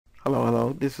Hello,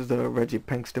 hello. This is Reggie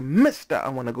Pinkster, Mr. I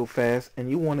Want to Go Fast,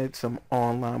 and you wanted some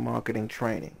online marketing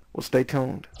training. Well, stay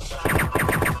tuned.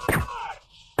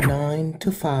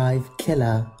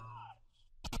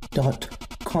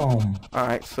 9to5killer.com.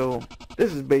 Alright, so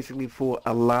this is basically for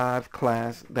a live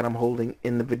class that I'm holding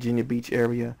in the Virginia Beach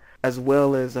area, as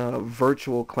well as a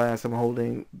virtual class I'm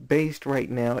holding based right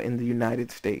now in the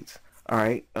United States.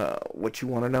 Alright, what you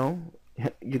want to know?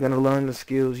 You're going to learn the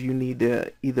skills you need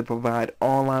to either provide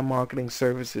online marketing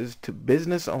services to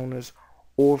business owners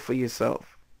or for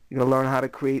yourself. You're going to learn how to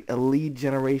create a lead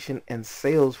generation and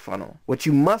sales funnel. What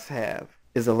you must have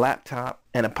is a laptop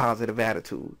and a positive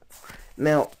attitude.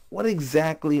 Now, what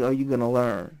exactly are you going to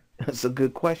learn? That's a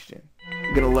good question.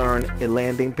 You're going to learn a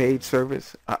landing page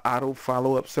service, an auto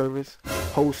follow-up service,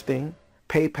 hosting,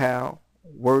 PayPal,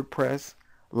 WordPress,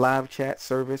 live chat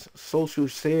service, social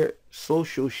share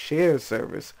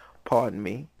service, pardon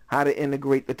me, how to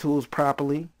integrate the tools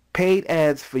properly, paid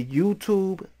ads for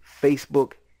YouTube,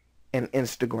 Facebook, and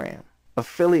Instagram,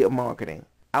 affiliate marketing,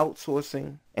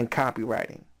 outsourcing, and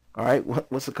copywriting. All right,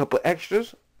 what's a couple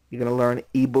extras? You're going to learn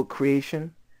ebook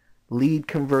creation, lead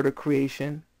converter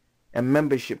creation, and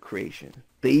membership creation,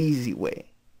 the easy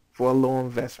way for a low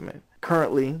investment.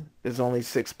 Currently, there's only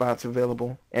 6 spots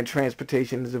available, and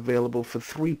transportation is available for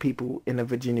 3 people in the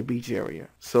Virginia Beach area.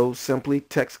 So simply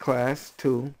text class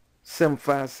to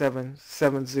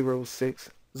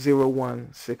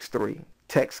 757-706-0163.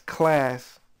 Text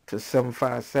class to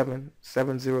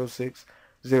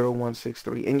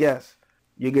 757-706-0163. And yes,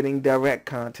 you're getting direct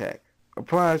contact.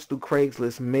 Replies through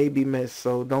Craigslist may be missed,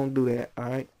 so don't do that,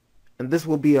 alright? And this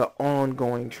will be an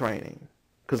ongoing training.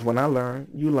 Because when I learn,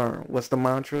 you learn. What's the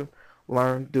mantra?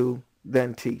 Learn, do,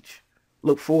 then teach.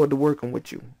 Look forward to working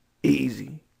with you.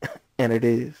 Easy. And it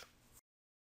is.